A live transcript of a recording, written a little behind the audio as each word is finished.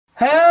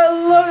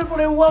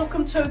everybody and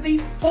welcome to the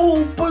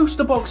full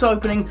booster box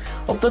opening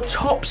of the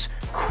TOPPS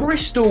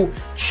Crystal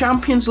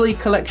Champions League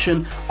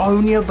collection,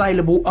 only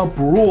available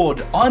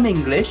abroad. I'm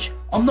English,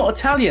 I'm not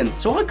Italian,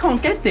 so I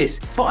can't get this,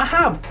 but I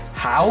have.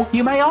 How,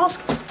 you may ask?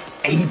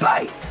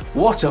 eBay.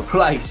 What a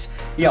place.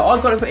 Yeah,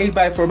 I got it for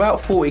eBay for about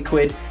 40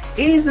 quid.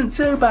 It isn't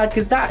too bad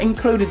because that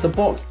included the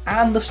box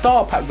and the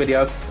start pack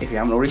video. If you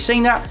haven't already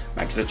seen that,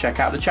 make sure to check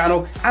out the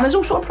channel. And there's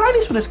also a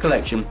playlist for this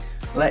collection.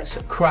 Let's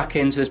crack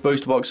into this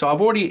booster box. So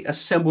I've already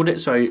assembled it,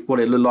 so what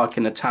it looked like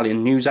an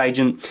Italian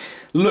newsagent.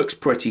 Looks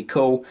pretty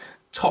cool.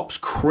 TOPPS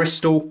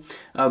Crystal.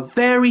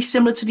 Very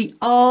similar to the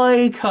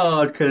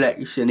iCard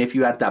collection, if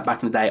you had that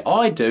back in the day.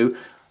 I do.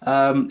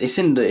 It's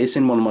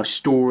in one of my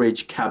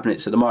storage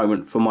cabinets at the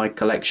moment for my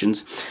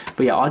collections.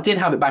 But yeah, I did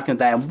have it back in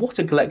the day, and what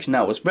a collection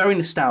that was. Very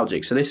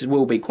nostalgic, so this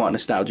will be quite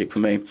nostalgic for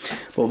me.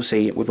 But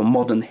obviously with a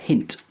modern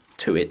hint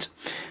to it.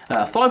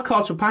 5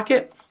 cards per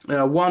packet.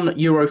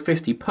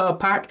 €1.50 per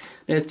pack.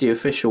 There's the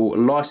official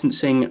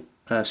licensing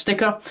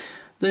sticker.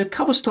 The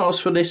cover stars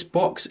for this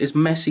box is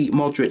Messi,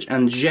 Modric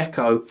and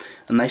Dzeko,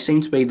 and they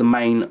seem to be the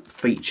main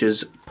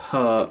features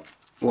for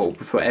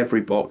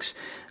every box.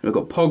 And we've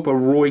got Pogba,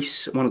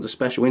 Royce, one of the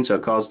special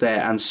insert cards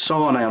there, and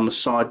Sane on the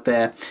side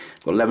there.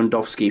 We've got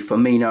Lewandowski,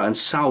 Firmino and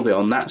Salvi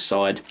on that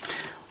side.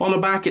 On the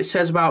back it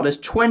says there's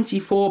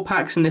 24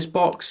 packs in this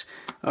box,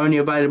 only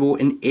available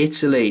in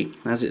Italy,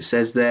 as it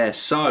says there.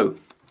 So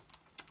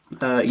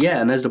yeah,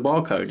 and there's the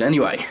barcode.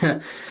 Anyway,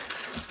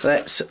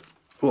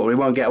 we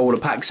won't get all the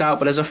packs out,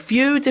 but there's a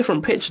few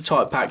different picture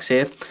type packs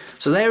here.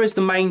 So there is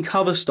the main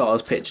cover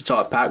stars picture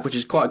type pack, which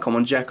is quite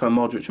common. Dzeko,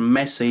 Modric and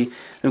Messi.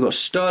 And we've got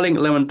Sterling,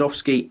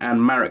 Lewandowski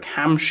and Marek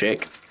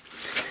Hamšík.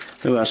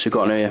 Who else we've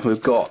got in here?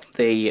 We've got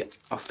the,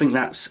 I think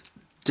that's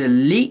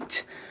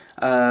Delete,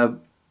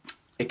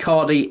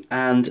 Icardi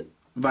and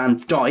Van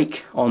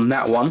Dijk on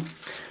that one.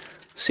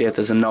 See if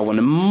there's another one.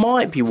 There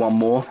might be one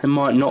more, there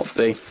might not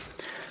be.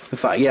 In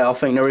fact, yeah, I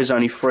think there is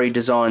only 3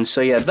 designs. So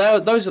yeah,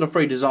 those are the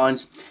 3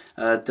 designs.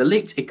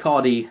 Delete,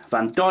 Icardi,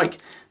 Van Dijk,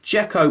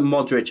 Dzeko,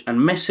 Modric and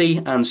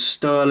Messi, and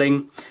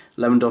Sterling,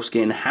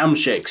 Lewandowski and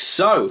Hamšík.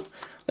 So,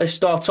 let's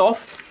start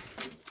off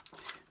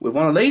with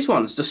one of these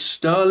ones, the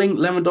Sterling,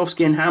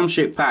 Lewandowski and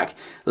Hamšík pack.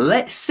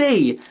 Let's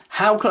see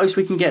how close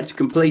we can get to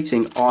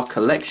completing our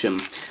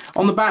collection.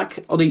 On the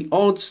back are the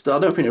odds. I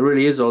don't think it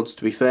really is odds,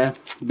 to be fair.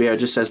 But yeah, it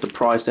just says the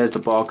price. There's the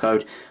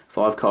barcode.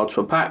 5 cards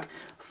per pack.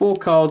 4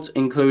 cards,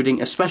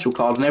 including a special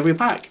card in every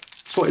pack.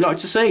 That's what you like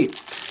to see.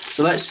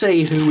 So let's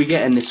see who we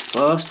get in this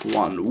first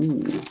one.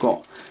 Ooh, we've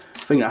got, I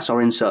think that's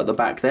our insert at the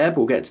back there, but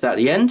we'll get to that at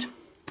the end.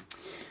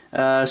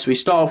 So we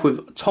start off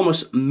with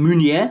Thomas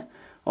Meunier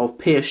of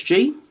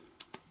PSG.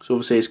 So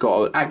obviously it's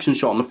got an action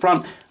shot on the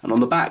front, and on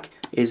the back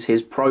is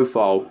his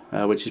profile,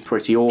 which is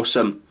pretty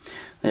awesome.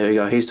 There we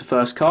go, here's the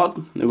first card.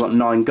 We've got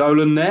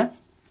Nainggolan there.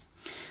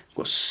 We've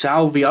got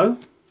Salvio.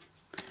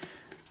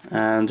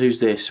 And who's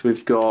this?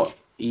 We've got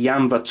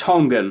Jan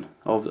Vertonghen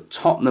of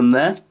Tottenham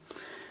there.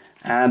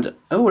 And,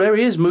 oh, there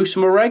he is. Moussa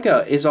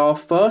Marega is our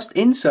first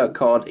insert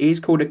card. He's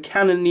called a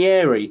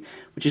Cannonieri,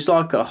 which is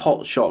like a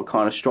hot shot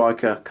kind of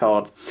striker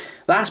card.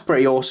 That's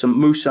pretty awesome.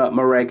 Moussa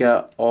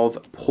Marega of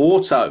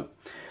Porto.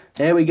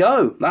 There we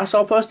go. That's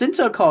our first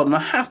insert card, and I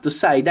have to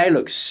say, they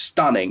look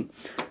stunning.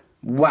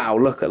 Wow,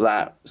 look at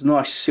that. It's a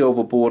nice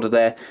silver border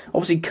there.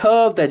 Obviously,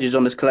 curved edges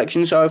on this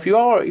collection, so if you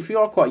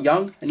are quite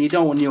young and you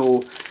don't want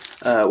your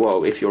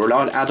if you're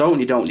an adult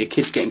and you don't want your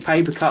kids getting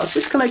paper cuts,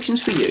 this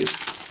collection's for you,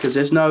 because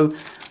there's no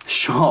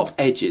sharp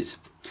edges.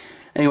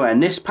 Anyway,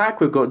 in this pack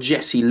we've got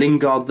Jesse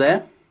Lingard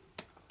there.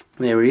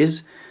 There he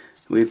is.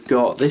 We've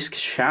got this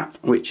chap,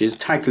 which is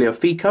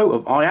Tagliafico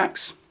of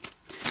Ajax.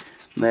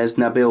 And there's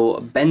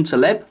Nabil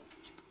Bentaleb.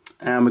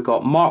 And we've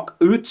got Mark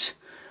Uth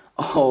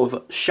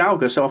of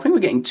Schalke. So I think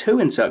we're getting 2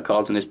 insert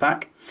cards in this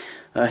pack.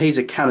 He's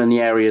a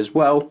Cannonieri as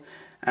well.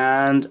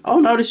 And, oh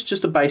no, this is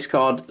just a base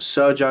card,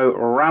 Sergio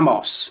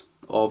Ramos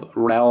of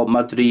Real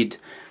Madrid,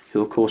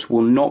 who of course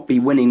will not be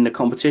winning the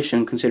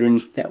competition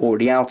considering they're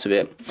already out of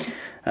it.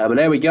 But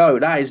there we go,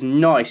 that is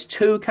nice.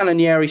 2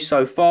 Cannonieri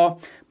so far,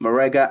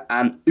 Marega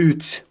and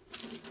Uth.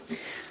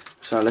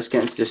 So let's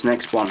get into this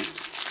next one.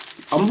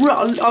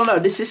 Oh no,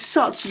 this is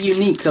such a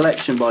unique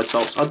collection by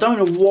TOPPS. I don't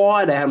know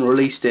why they haven't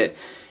released it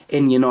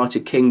in the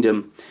United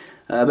Kingdom.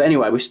 But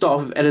anyway, we start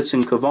off with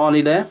Edinson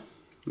Cavani there.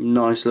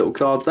 Nice little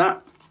card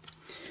that.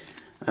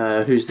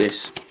 Who's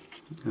this?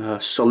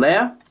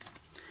 Soler.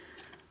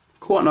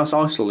 Quite nice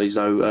isolés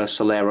though,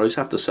 Soleros,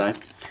 have to say.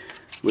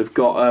 We've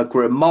got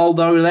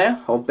Grimaldo there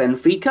of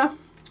Benfica.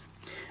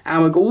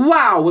 And we've got,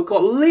 wow, we've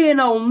got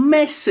Lionel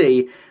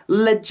Messi,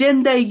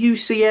 Legende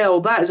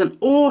UCL. That is an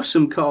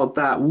awesome card,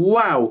 that.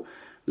 Wow.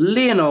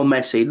 Lionel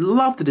Messi.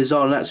 Love the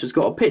design of that. So it's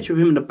got a picture of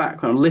him in the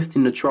background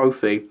lifting the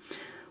trophy.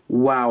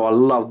 Wow, I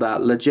love that.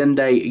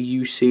 Legende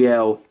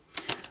UCL.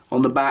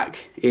 On the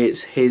back,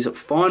 it's his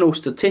final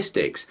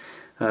statistics.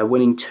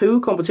 Winning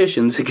 2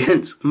 competitions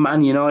against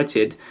Man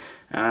United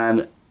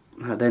and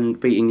then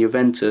beating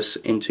Juventus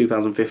in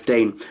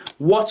 2015.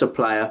 What a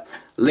player.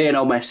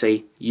 Lionel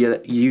Messi,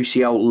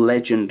 UCL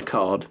legend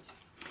card.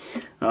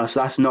 So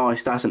that's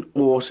nice. That's an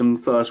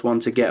awesome first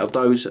one to get of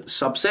those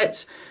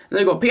subsets. And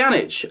they've got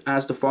Pjanic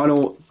as the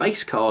final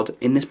base card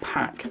in this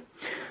pack.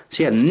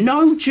 So yeah,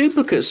 no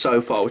duplicates so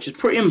far, which is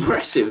pretty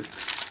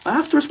impressive. I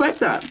have to respect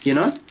that, you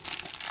know.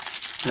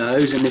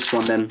 Who's in this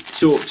one then?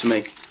 Talk to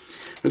me.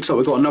 Looks like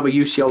we've got another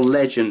UCL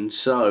legend.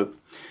 So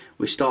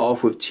we start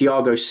off with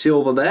Thiago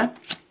Silva there.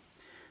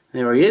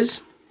 There he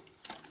is.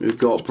 We've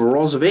got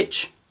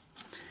Brozovic.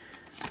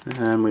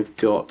 And we've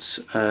got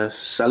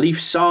Salif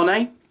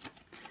Sane.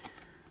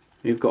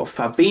 We've got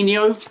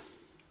Fabinho.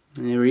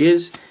 There he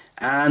is.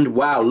 And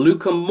wow,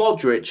 Luka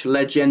Modric,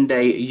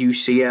 Legende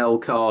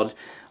UCL card.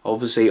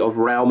 Obviously of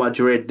Real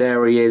Madrid.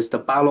 There he is, the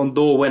Ballon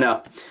d'Or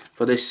winner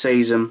for this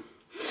season.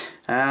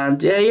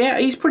 And yeah,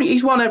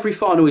 he's won every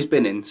final he's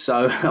been in.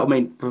 So I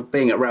mean,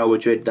 being at Real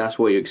Madrid, that's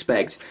what you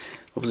expect.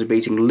 Obviously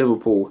beating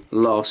Liverpool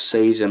last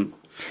season.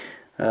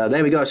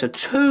 There we go. So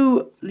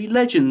 2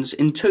 legends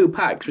in 2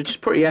 packs, which is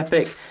pretty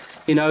epic.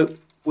 You know,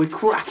 we're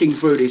cracking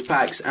through these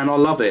packs, and I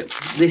love it.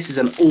 This is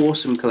an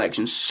awesome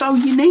collection. So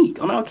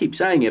unique. I know I keep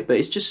saying it, but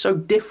it's just so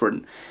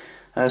different.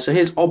 So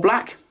here's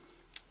Oblak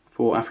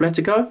for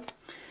Atletico.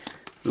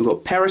 We've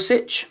got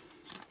Perisic.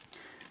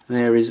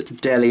 There is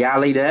Dele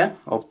Alli there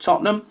of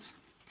Tottenham.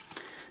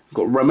 We've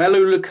got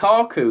Romelu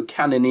Lukaku,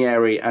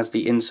 Cannonieri as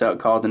the insert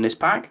card in this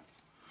pack.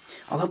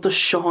 I love the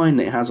shine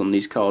that it has on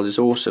these cards. It's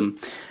awesome.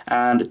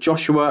 And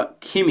Joshua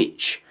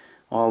Kimmich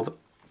of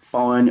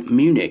Bayern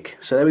Munich.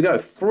 So there we go.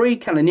 3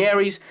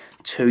 Cannonieris,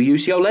 2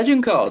 UCL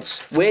Legend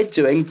cards. We're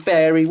doing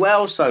very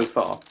well so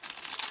far.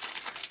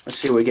 Let's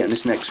see what we get in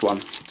this next one.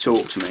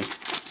 Talk to me.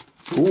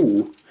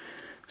 Ooh.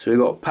 So we've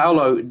got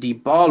Paulo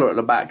Dybala at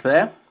the back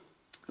there.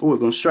 Oh, we've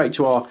gone straight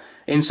to our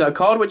insert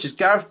card, which is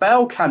Gareth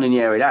Bale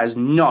Cannonieri. That is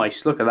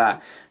nice. Look at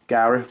that.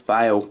 Gareth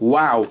Bale.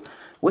 Wow.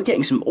 We're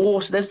getting some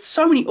awesome... There's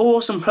so many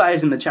awesome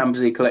players in the Champions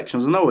League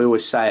collections. I know we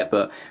always say it,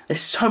 but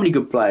there's so many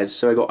good players.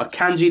 So we've got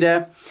Akanji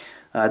there.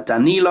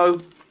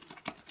 Danilo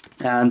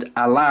and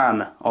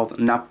Alan of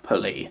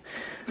Napoli.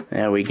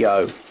 There we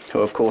go.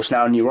 Who of course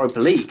now in Europa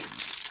League.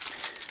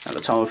 At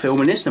the time of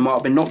filming this, they might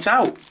have been knocked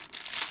out.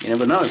 You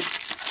never know.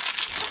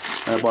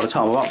 By the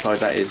time of upload,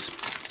 that is.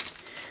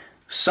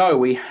 So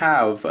we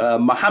have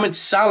Mohamed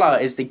Salah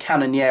is the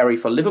Cannonieri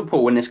for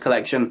Liverpool in this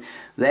collection.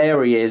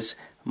 There he is,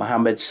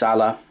 Mohamed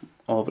Salah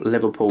of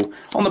Liverpool.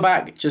 On the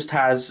back, just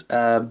has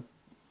the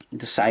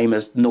same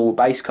as normal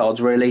base cards,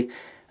 really.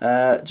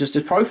 Just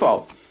his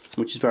profile,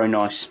 which is very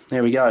nice.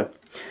 There we go.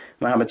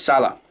 Mohamed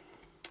Salah.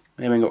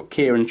 Then we've got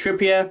Kieran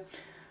Trippier,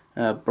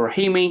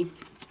 Brahimi,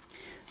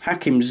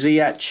 Hakim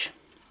Ziyech,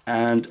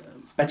 and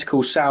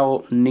Betikal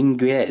Sal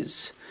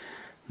Niguez.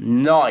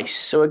 Nice.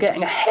 So we're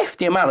getting a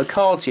hefty amount of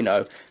cards, you know,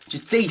 which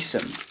is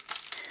decent.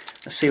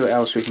 Let's see what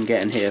else we can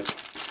get in here.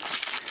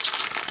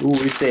 Ooh,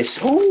 who's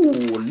this?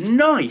 Ooh,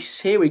 nice.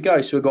 Here we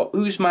go. So we've got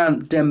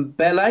Ousmane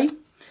Dembele.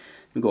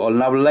 We've got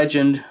another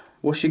legend.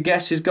 What's your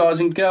guesses, guys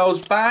and girls?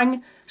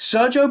 Bang.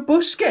 Sergio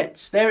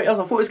Busquets. There it is.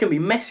 I thought it was going to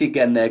be Messi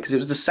again there because it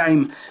was the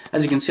same,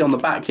 as you can see on the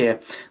back here,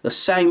 the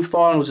same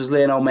finals as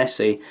Lionel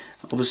Messi.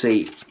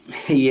 Obviously,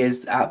 he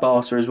is at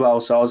Barca as well,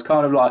 so I was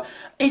kind of like,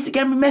 is it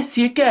going to be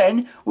Messi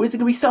again, or is it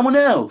going to be someone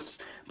else?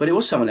 But it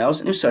was someone else,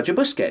 and it was Sergio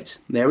Busquets.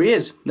 There he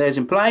is. There's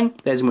him playing.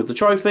 There's him with the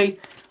trophy.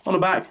 On the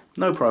back,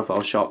 no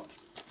profile shot.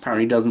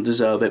 Apparently doesn't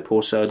deserve it,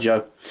 poor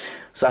Sergio.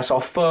 So that's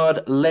our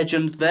 3rd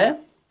legend there.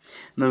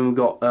 And then we've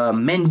got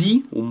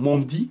Mendy, or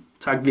Mondi,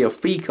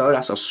 Tagliafico,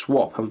 that's a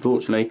swap,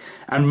 unfortunately.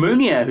 And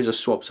Munier, who's a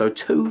swap, so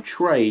 2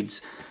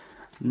 trades.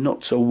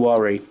 Not to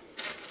worry.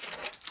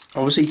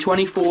 Obviously,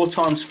 24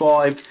 times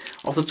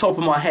 5, off the top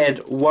of my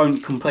head,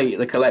 won't complete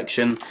the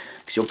collection,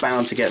 because you're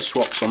bound to get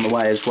swaps on the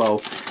way as well.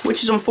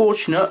 Which is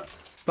unfortunate,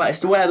 but it's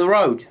the way of the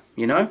road,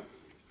 you know?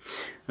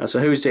 So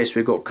who's this?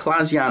 We've got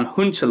Klaas-Jan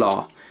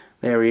Huntelaar.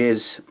 There he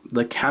is,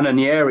 the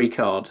Cannonieri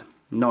card.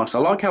 Nice. I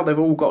like how they've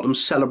all got them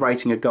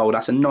celebrating a goal.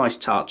 That's a nice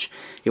touch.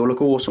 It will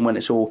look awesome when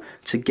it's all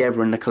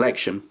together in the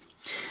collection.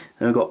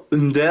 Then we've got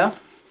Under,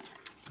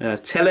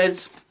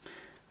 Tellez,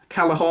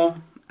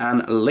 Callahan,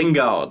 and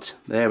Lingard.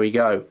 There we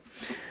go.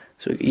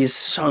 So he's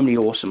so many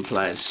awesome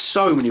players.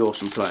 So many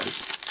awesome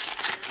players.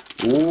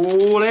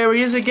 Oh, there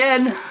he is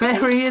again.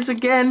 There he is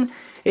again.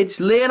 It's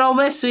Lionel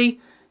Messi.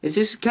 Is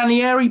this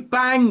Cannonieri?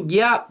 Bang.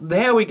 Yep.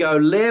 There we go.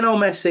 Lionel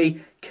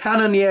Messi.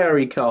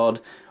 Cannonieri card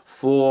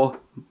for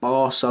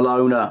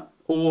Barcelona.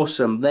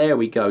 Awesome. There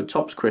we go.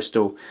 Topps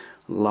crystal.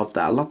 Love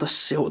that. I love the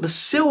silver. The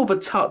silver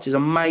touch is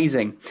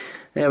amazing.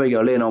 There we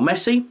go. Lionel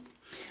Messi.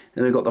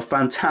 Then we've got the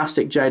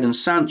fantastic Jadon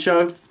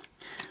Sancho.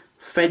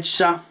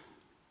 Fedsa.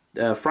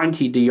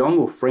 Frankie de Jong,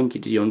 or Frankie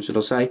de Jong should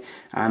I say.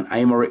 And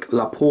Aymeric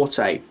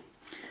Laporte.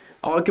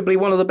 Arguably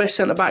one of the best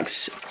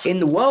centre-backs in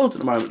the world at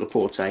the moment,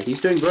 Laporte.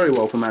 He's doing very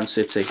well for Man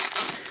City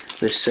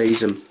this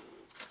season.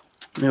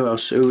 Who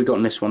else? Who we got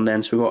in this one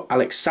then? So we've got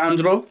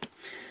Alexandro.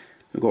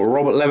 We've got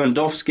Robert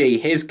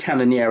Lewandowski, his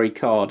Cannonieri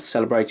card,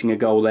 celebrating a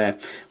goal there.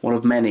 One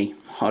of many,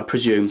 I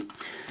presume.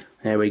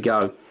 There we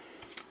go.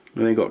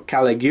 Then we've got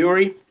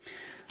Caligiuri,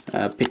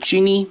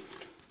 Piccini,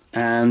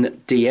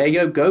 and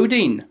Diego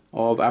Godin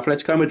of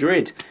Atletico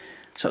Madrid.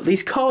 So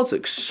these cards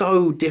look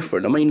so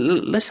different. I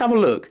mean, let's have a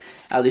look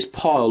at this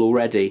pile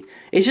already.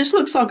 It just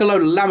looks like a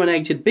load of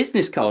laminated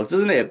business cards,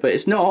 doesn't it? But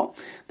it's not.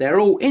 They're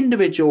all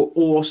individual,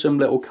 awesome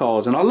little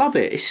cards, and I love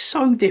it. It's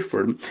so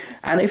different.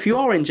 And if you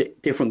are in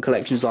different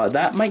collections like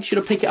that, make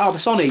sure to pick it up.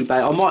 It's on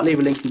eBay. I might leave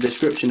a link in the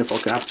description if I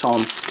can have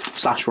time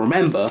 /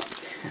 remember.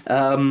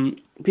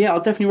 But yeah, I'll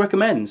definitely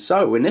recommend.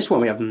 So in this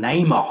one we have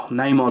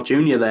Neymar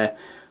Jr. there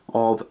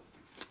of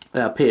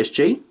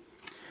PSG.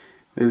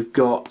 We've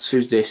got,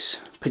 who's this?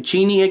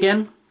 Pacini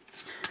again.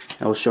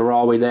 El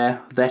Shaarawy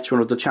there, veteran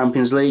of the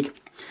Champions League.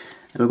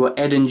 And we've got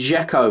Edin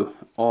Dzeko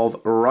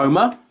of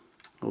Roma.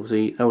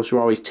 Obviously El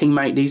Shaarawy's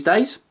teammate these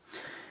days.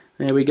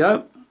 There we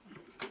go.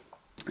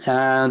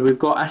 And we've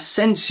got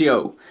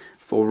Asensio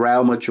for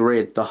Real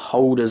Madrid, the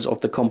holders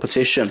of the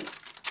competition.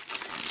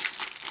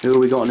 Who have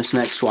we got in this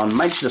next one?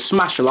 Make sure to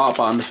smash the like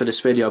button for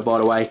this video, by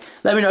the way.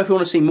 Let me know if you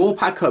want to see more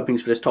pack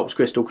openings for this Topps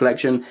Crystal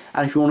collection.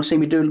 And if you want to see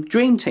me do a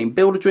dream team,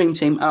 build a dream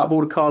team out of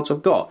all the cards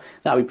I've got.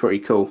 That'd be pretty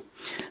cool.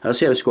 So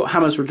yeah, we've got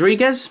James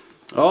Rodriguez.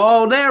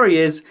 Oh, there he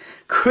is.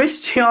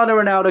 Cristiano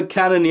Ronaldo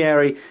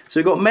Cannonieri. So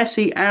we've got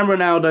Messi and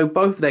Ronaldo,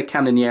 both of their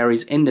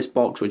Cannonieris in this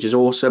box, which is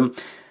awesome.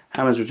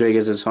 James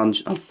Rodriguez is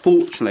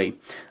unfortunately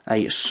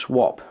a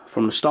swap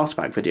from the starter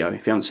pack video.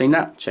 If you haven't seen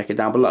that, check it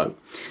down below.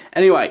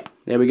 Anyway,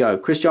 there we go.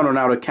 Cristiano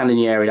Ronaldo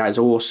Cannonieri, that is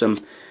awesome.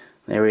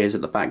 There he is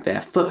at the back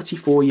there.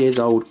 34 years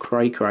old,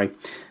 cray. Then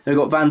we've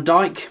got Van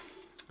Dijk,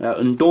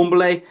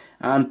 Ndombele,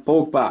 and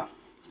Pogba.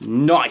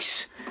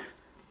 Nice.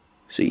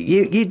 So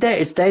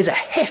there's a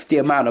hefty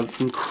amount of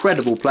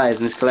incredible players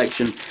in this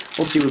collection.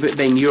 Obviously with it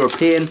being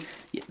European,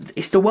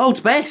 it's the world's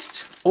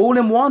best, all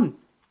in one.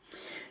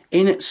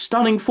 In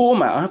stunning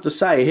format, I have to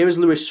say. Here is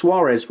Luis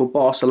Suarez for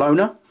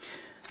Barcelona.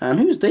 And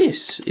who's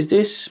this? Is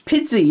this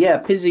Pizzi? Yeah,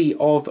 Pizzi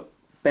of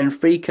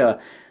Benfica.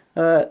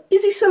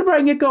 Is he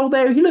celebrating a goal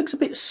there? He looks a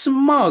bit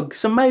smug.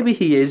 So maybe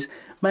he is.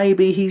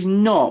 Maybe he's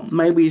not.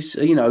 Maybe he's,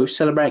 you know,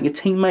 celebrating a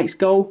teammate's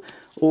goal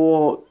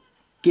or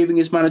giving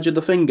his manager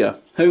the finger.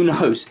 Who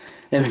knows?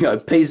 There we go.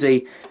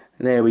 Pizzi.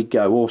 There we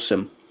go.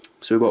 Awesome.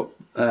 So we've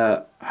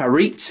got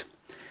Harit.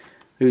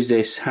 Who's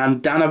this?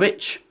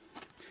 Handanovic.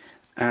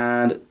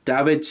 And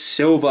David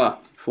Silva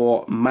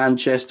for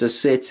Manchester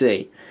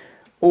City.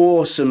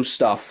 Awesome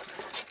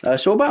stuff.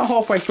 So about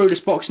halfway through this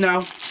box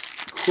now.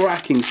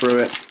 Cracking through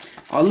it.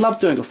 I love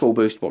doing a full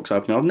boost box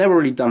opening. I've never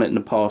really done it in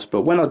the past,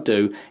 but when I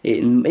do,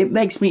 it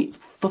makes me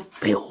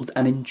fulfilled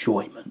and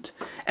enjoyment.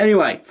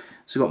 Anyway,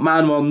 so we've got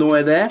Manuel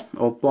Neuer there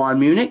of Bayern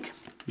Munich.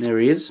 There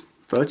he is.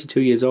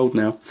 32 years old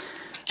now.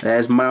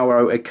 There's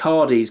Mauro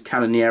Icardi's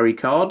Cannonieri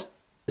card.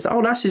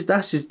 Oh, that's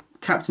his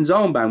captain's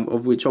armband,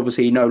 of which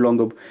obviously he no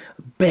longer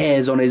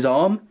bears on his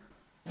arm.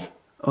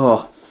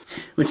 Oh,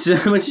 which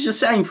is just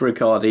saying for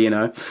Icardi, you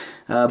know.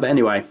 But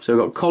anyway, so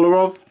we've got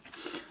Kolarov,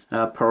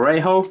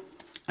 Parejo,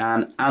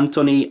 and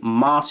Anthony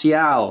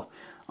Martial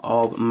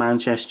of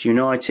Manchester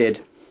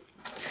United.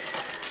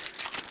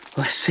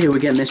 Let's see who we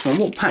get in this one.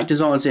 What pack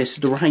design is this?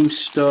 The Raheem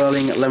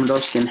Sterling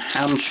Lewandowski and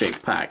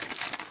Handshake pack.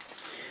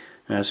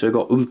 So we've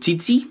got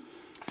Umtiti.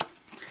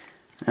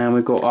 And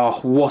we've got, oh,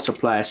 what a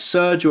player.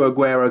 Sergio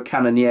Aguero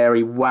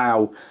Cannonieri.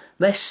 Wow.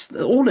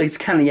 All these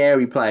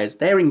Cannonieri players,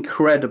 they're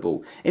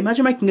incredible.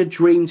 Imagine making a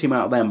dream team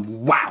out of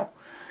them. Wow.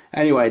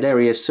 Anyway, there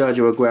he is,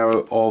 Sergio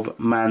Aguero of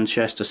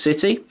Manchester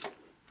City.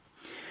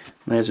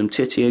 There's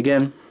Umtiti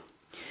again.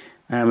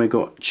 And we've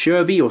got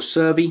Chervy or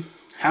Servy,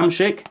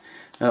 Hamsik,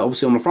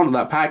 obviously on the front of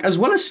that pack, as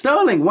well as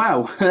Sterling.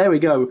 Wow, there we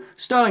go.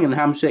 Sterling and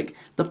Hamsik,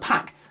 the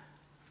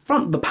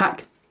front of the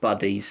pack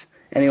buddies.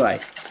 Anyway,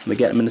 we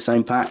get them in the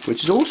same pack,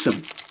 which is awesome.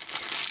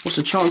 What's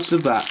the chances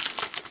of that?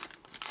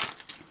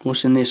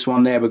 What's in this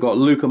one there? We've got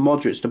Luka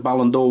Modric, the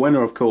Ballon d'Or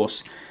winner, of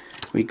course.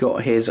 We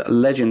got his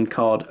legend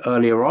card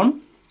earlier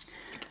on.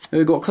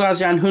 We've got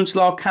Klaas-Jan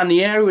Huntelaar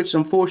Cannonieri, which is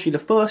unfortunately the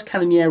first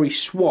Cannonieri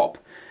swap,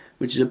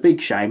 which is a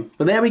big shame.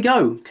 But there we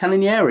go,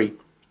 Cannonieri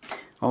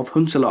of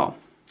Huntelaar.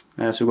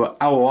 So we've got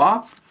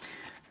Aouar,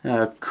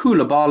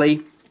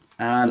 Koulibaly,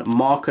 and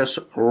Marcus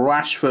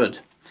Rashford.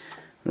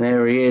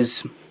 There he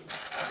is.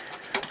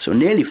 So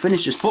nearly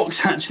finished this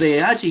box actually.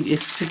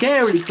 It's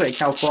scarily quick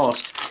how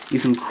fast you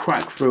can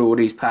crack through all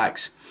these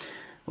packs.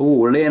 Oh,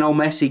 Lionel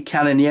Messi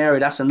Cannonieri.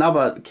 That's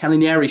another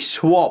Cannonieri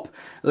swap.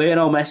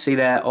 Lionel Messi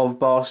there of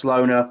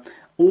Barcelona.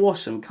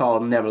 Awesome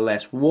card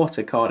nevertheless. What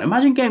a card.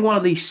 Imagine getting one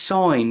of these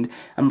signed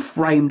and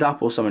framed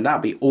up or something.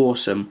 That'd be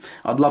awesome.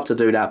 I'd love to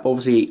do that. But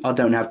obviously I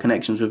don't have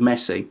connections with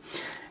Messi.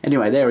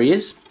 Anyway, there he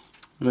is.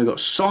 And we've got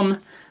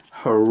Son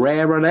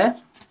Herrera there.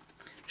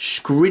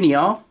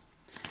 Skriniar.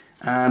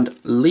 And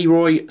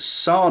Leroy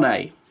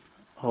Sané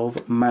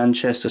of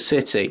Manchester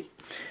City.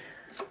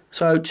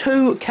 So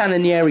 2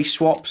 Cannonieri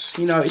swaps.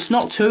 You know, it's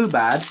not too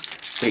bad.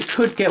 But it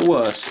could get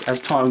worse as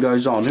time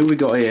goes on. Who we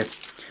got here?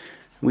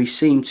 We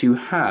seem to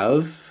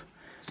have...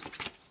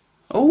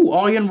 Oh,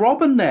 Arjen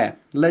Robben there.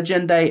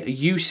 Legende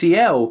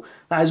UCL.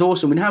 That is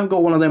awesome. We haven't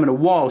got one of them in a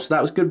while, so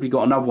that was good we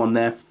got another one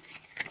there.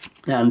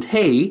 And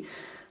he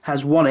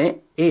has won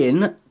it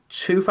in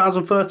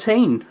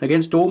 2013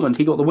 against Dortmund.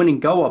 He got the winning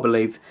goal, I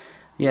believe.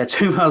 Yeah,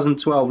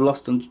 2012,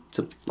 lost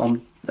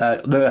on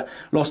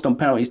lost on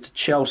penalties to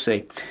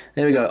Chelsea.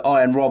 There we go,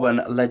 Iron Robin,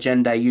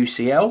 Legende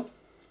UCL.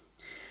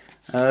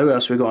 Who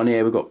else we got on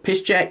here? We've got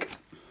Piszczek,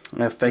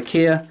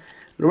 Fekir,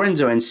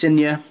 Lorenzo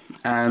Insigne,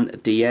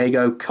 and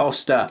Diego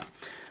Costa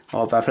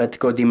of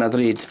Atletico de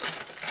Madrid.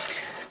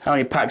 How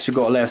many packs we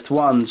got left?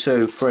 1,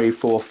 2, 3,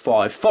 4,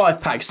 5.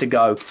 5 packs to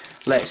go.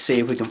 Let's see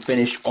if we can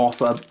finish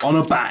off on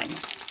a bang.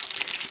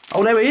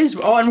 Oh, there it is.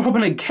 Iron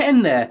Robin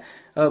again there.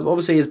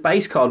 Obviously his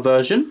base card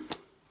version.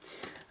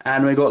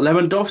 And we've got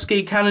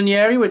Lewandowski,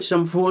 Cannonieri, which is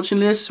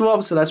unfortunately a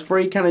swap. So that's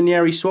 3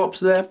 Cannonieri swaps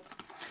there.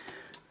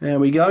 There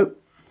we go.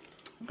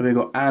 And we've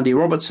got Andy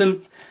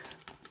Robertson,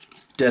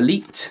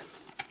 Delete,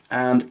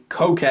 and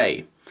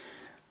Koke.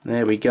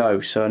 There we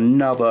go. So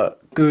another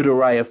good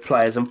array of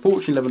players.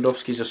 Unfortunately,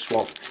 Lewandowski's a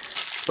swap,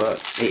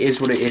 but it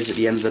is what it is at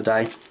the end of the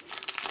day.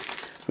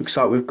 Looks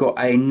like we've got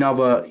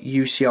another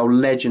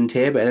UCL legend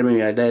here, but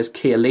anyway, there's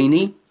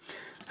Chiellini.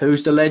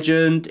 Who's the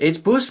legend? It's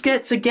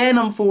Busquets again,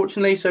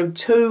 unfortunately. So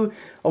 2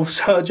 of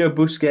Sergio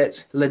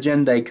Busquets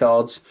Legende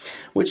cards,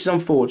 which is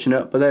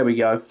unfortunate, but there we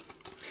go.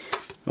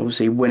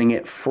 Obviously winning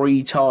it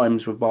 3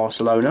 times with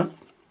Barcelona.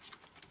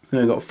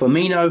 Then we've got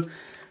Firmino,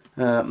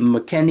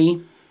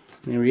 McKennie,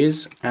 there he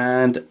is,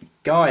 and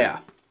Gaia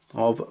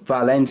of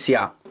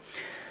Valencia.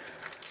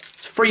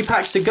 3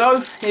 packs to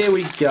go. Here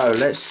we go.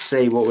 Let's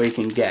see what we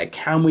can get.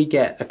 Can we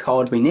get a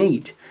card we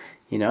need?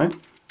 You know,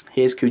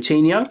 here's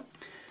Coutinho.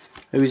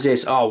 Who's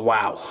this? Oh,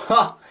 wow.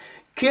 Ha!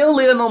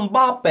 Kylian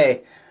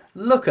Mbappe.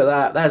 Look at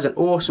that. That's an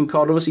awesome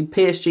card. Obviously,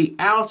 PSG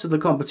out of the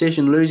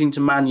competition, losing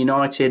to Man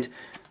United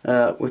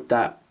with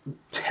that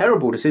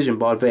terrible decision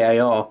by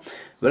VAR.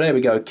 But there we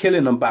go.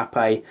 Kylian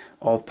Mbappe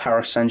of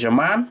Paris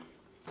Saint-Germain.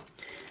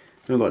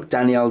 We've got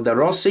Daniel De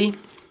Rossi,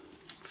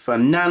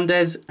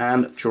 Fernandez,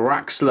 and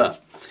Draxler.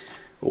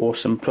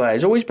 Awesome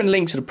players. Always been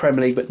linked to the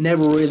Premier League, but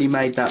never really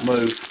made that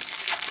move.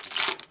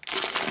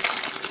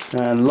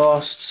 And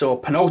last, or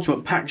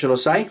penultimate pack, shall I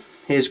say.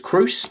 Here's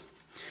Cruz.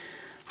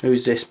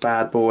 Who's this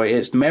bad boy?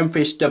 It's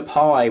Memphis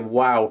Depay.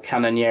 Wow,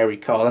 Cannonieri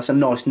card. That's a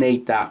nice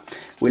need, that.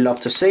 We love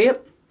to see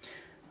it.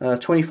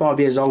 25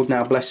 years old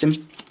now, bless him.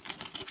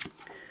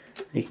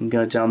 You can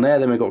go down there.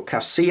 Then we've got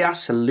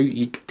Casillas,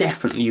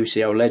 definitely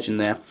UCL legend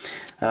there.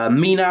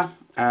 Mina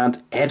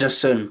and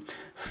Ederson.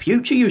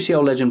 Future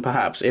UCL legend,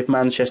 perhaps, if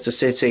Manchester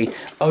City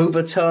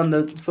overturn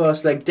the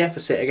first leg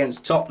deficit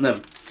against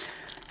Tottenham.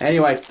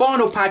 Anyway,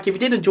 final pack. If you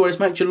did enjoy this,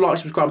 make sure to like,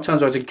 subscribe, turn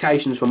on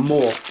notifications for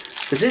more.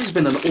 Because this has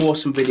been an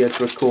awesome video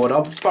to record.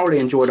 I've thoroughly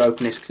enjoyed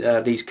opening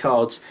these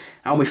cards.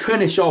 And we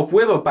finish off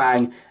with a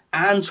bang.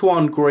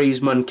 Antoine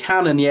Griezmann,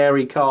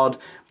 Cannonieri card.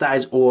 That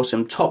is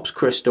awesome. Topps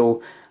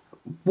Crystal.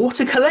 What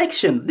a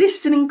collection. This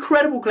is an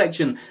incredible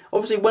collection.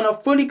 Obviously, when I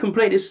fully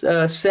complete this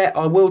set,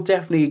 I will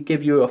definitely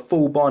give you a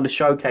full binder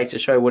showcase to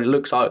show what it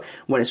looks like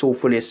when it's all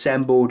fully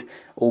assembled,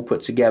 all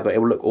put together.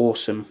 It will look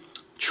awesome.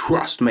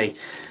 Trust me.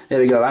 There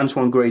we go.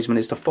 Antoine Griezmann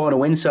is the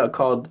final insert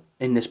card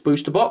in this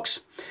booster box.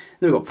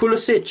 Then we've got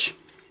Pulisic,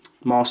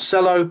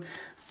 Marcelo,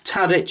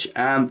 Tadic,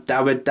 and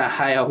David De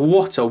Gea.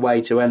 What a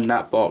way to end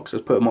that box.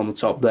 Let's put them on the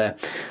top there.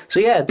 So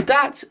yeah,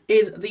 that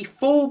is the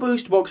full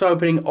booster box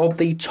opening of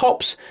the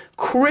Topps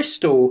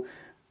Crystal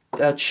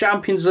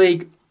Champions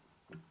League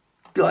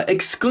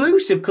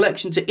exclusive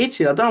collection to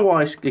Italy. I don't know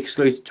why it's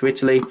exclusive to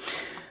Italy.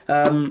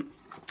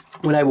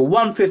 We'll label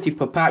 €1.50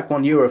 per pack,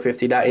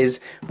 €1.50 that is,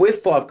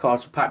 with 5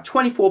 cards per pack.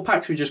 24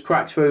 packs we just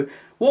cracked through.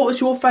 What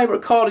was your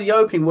favourite card of the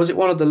opening? Was it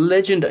one of the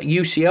Legend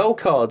UCL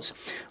cards?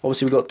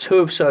 Obviously, we've got 2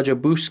 of Sergio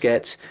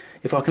Busquets.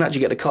 If I can actually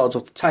get the cards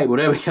off the table,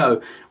 there we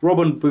go.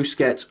 Robin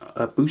Busquets,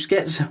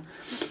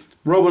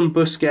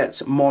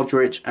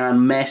 Modric, and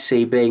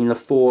Messi being the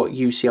 4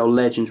 UCL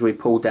legends we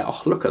pulled out.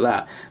 Oh, look at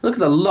that. Look at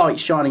the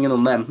light shining in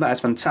on them. That is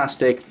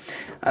fantastic.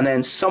 And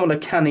then some of the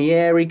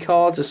Cannonieri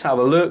cards. Let's have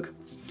a look.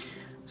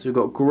 So we've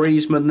got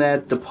Griezmann there,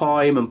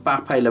 Depay,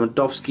 Mbappe,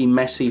 Lewandowski,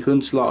 Messi,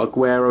 Huntelaar,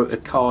 Aguero,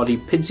 Icardi,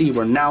 Pizzi,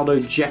 Ronaldo,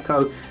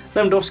 Dzeko,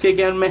 Lewandowski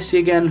again, Messi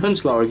again,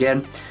 Huntelaar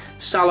again,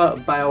 Salah,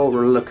 Bale,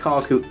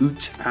 Lukaku,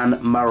 Ut, and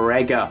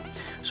Marega.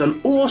 So an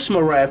awesome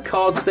array of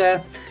cards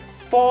there.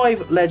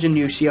 5 Legend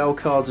UCL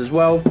cards as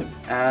well,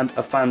 and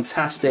a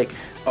fantastic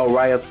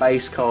array of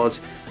base cards.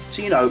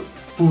 So, you know,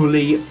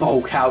 fully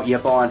bulk out your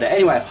binder.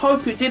 Anyway,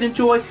 hope you did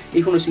enjoy. If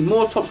you want to see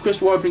more Topps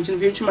Crystal openings in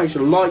the future, make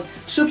sure to like,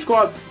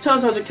 subscribe, turn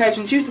on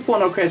notifications, use the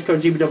Fortnite creator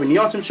code GBW in the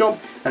item shop,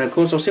 and of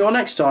course I'll see you all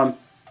next time.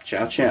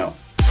 Ciao, ciao.